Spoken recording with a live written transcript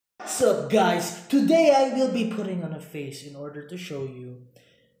What's up, guys? Today I will be putting on a face in order to show you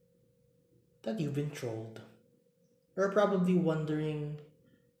that you've been trolled. You're probably wondering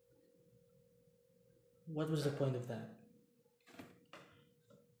what was the point of that?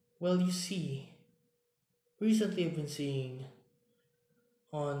 Well, you see, recently I've been seeing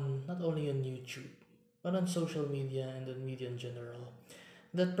on not only on YouTube, but on social media and on media in general,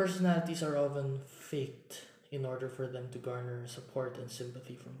 that personalities are often faked in order for them to garner support and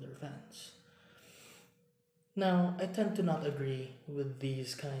sympathy from their fans. Now, I tend to not agree with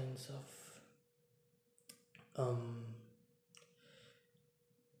these kinds of um,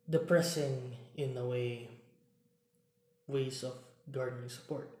 depressing, in a way, ways of garnering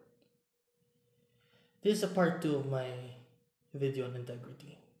support. This is a part 2 of my video on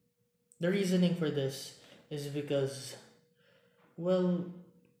integrity. The reasoning for this is because, well,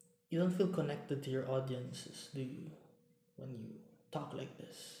 you don't feel connected to your audiences, do you, when you talk like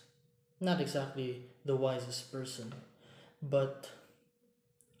this? Not exactly the wisest person, but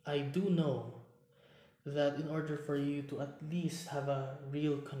I do know that in order for you to at least have a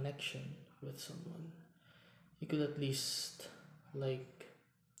real connection with someone, you could at least like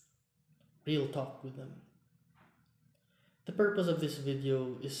real talk with them. The purpose of this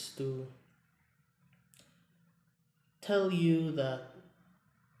video is to tell you that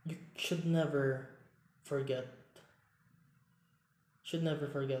you forget should never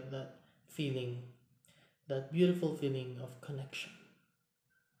forget that feeling, that beautiful feeling of connection.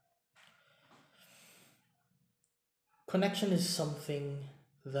 Connection is something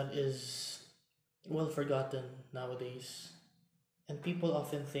that is well forgotten nowadays, and people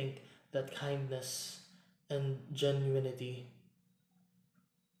often think that kindness and genuinity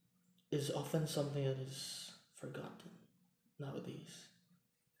is often something that is forgotten nowadays.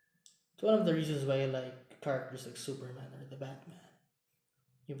 It's one of the reasons why I like characters like Superman or the Batman,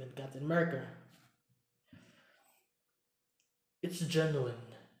 even Captain America. It's genuine,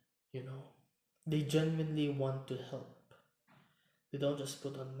 you know. They genuinely want to help. They don't just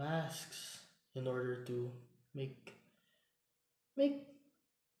put on masks in order to make make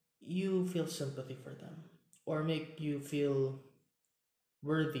you feel sympathy for them or make you feel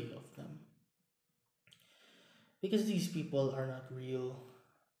worthy of them. Because these people are not real.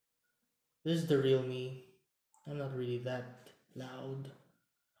 This is the real me. I'm not really that loud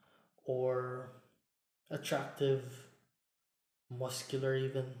or attractive, muscular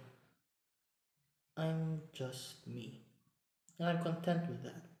even. I'm just me. And I'm content with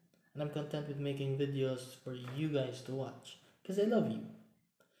that. And I'm content with making videos for you guys to watch. Because I love you.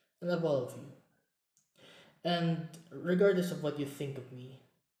 I love all of you. And regardless of what you think of me,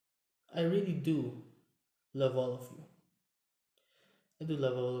 I really do love all of you. I do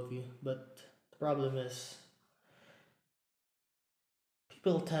love all of you. But the problem is,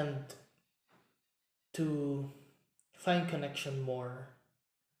 people tend to find connection more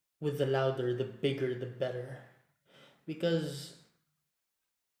with the louder, the bigger, the better. Because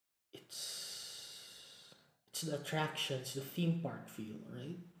it's the attraction, it's the theme park feel,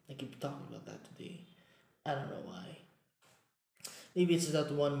 right? I keep talking about that today. I don't know why. Maybe it's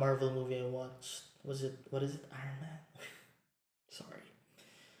that one Marvel movie I watched. What is it? Iron Man? Sorry.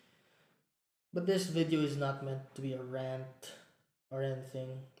 But this video is not meant to be a rant or anything.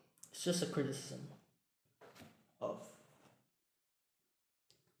 It's just a criticism of.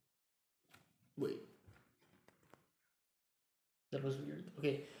 Wait, that was weird.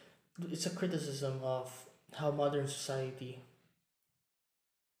 Okay, it's a criticism of how modern society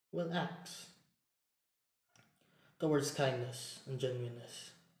will acts towards kindness and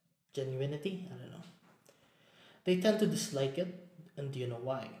genuineness. Genuinity? I don't know. They tend to dislike it, and do you know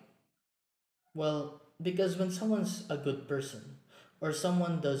why? Well, because when someone's a good person, or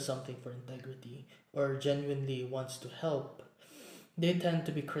someone does something for integrity, or genuinely wants to help, they tend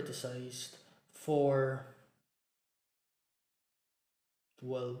to be criticized for,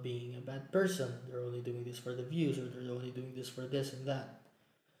 well, being a bad person. They're only doing this for the views, or they're only doing this for this and that.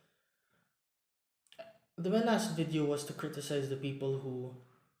 My last video was to criticize the people who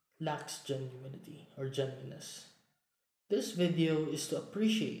lacks genuinity or genuineness. This video is to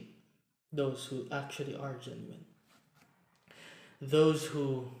appreciate those who actually are genuine. Those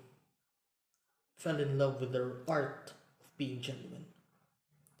who fell in love with the art of being genuine.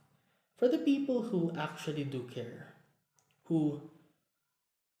 For the people who actually do care, who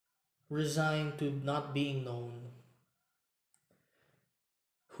resign to not being known,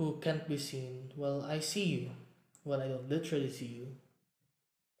 who can't be seen, well, I see you. Well, I don't literally see you,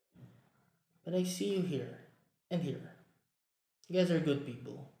 but I see you here and here. You guys are good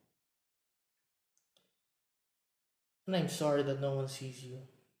people. And I'm sorry that no one sees you.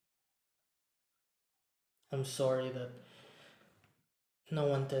 I'm sorry that no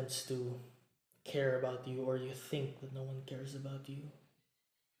one tends to care about you, or you think that no one cares about you.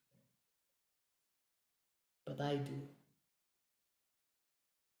 But I do.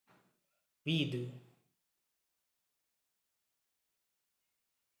 We do.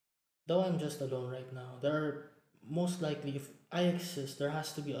 Though I'm just alone right now, there are most likely, if I exist, there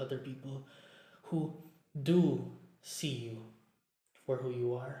has to be other people who do see you for who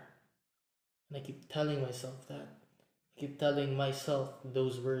you are. And I keep telling myself that. I keep telling myself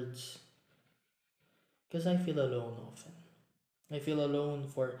those words because I feel alone often. I feel alone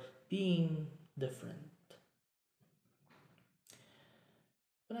for being different.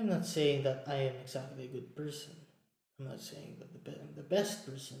 But I'm not saying that I am exactly a good person. I'm not saying that I'm the best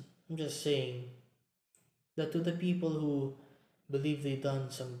person. I'm just saying that to the people who believe they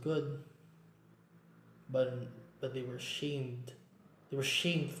done some good, but but they were shamed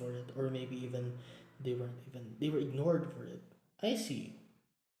for it, or maybe even they were ignored for it. I see you.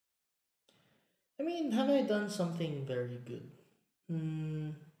 I mean, have I done something very good?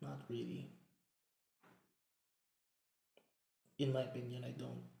 Not really. In my opinion,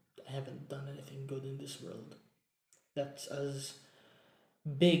 I haven't done anything good in this world that's as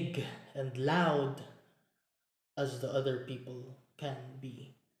big and loud as the other people can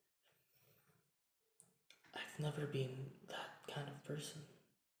be. I've never been that kind of person.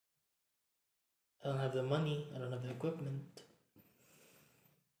 I don't have the money, I don't have the equipment.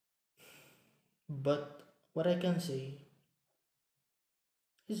 But what I can say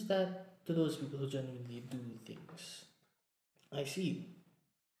is that to those people who genuinely do things, I see you.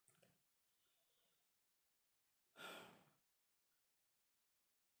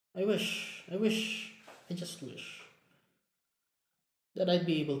 I just wish that I'd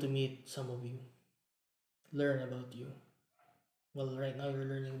be able to meet some of you, learn about you. Well, right now you're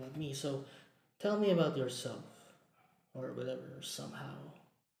learning about me, so tell me about yourself, or whatever, somehow.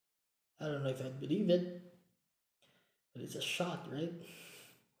 I don't know if I'd believe it, but it's a shot, right?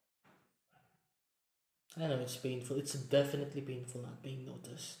 I know it's painful. It's definitely painful not being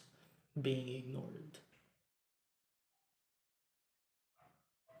noticed, being ignored.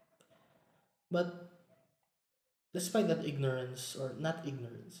 But despite that ignorance, or not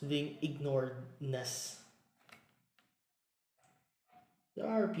ignorance, being ignoredness, there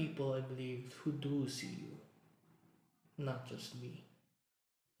are people, I believe, who do see you, not just me.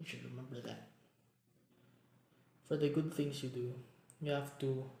 You should remember that. For the good things you do, you have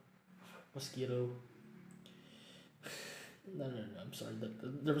to mosquito. No. I'm sorry.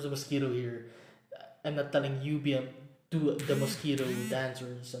 There was a mosquito here. I'm not telling you do the mosquito dance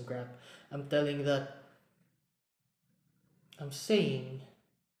or some crap. I'm telling that I'm saying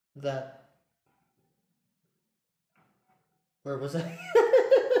that where was I?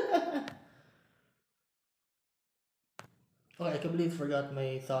 Oh, I completely forgot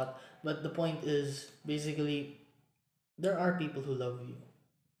my thought. But the point is basically there are people who love you.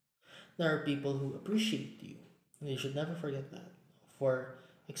 There are people who appreciate you. And you should never forget that. For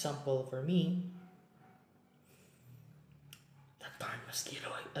example, for me, that darn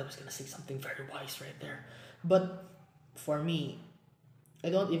mosquito, I was gonna say something very wise right there. But for me, I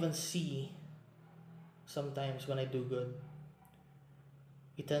don't even see sometimes when I do good.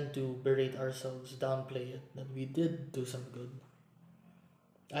 We tend to berate ourselves, downplay it, that we did do some good.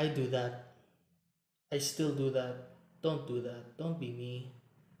 I do that. I still do that. Don't do that. Don't be me.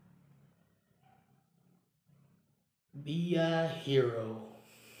 Be a hero.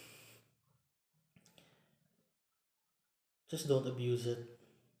 Just don't abuse it.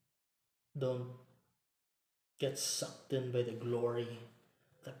 Don't get sucked in by the glory,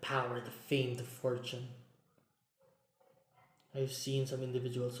 the power, the fame, the fortune. I've seen some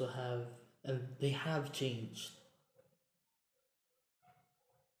individuals who have, and they have changed.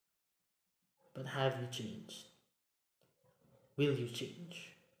 But have you changed? Will you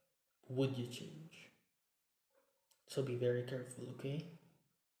change? Would you change? So be very careful, okay?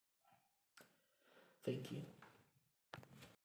 Thank you.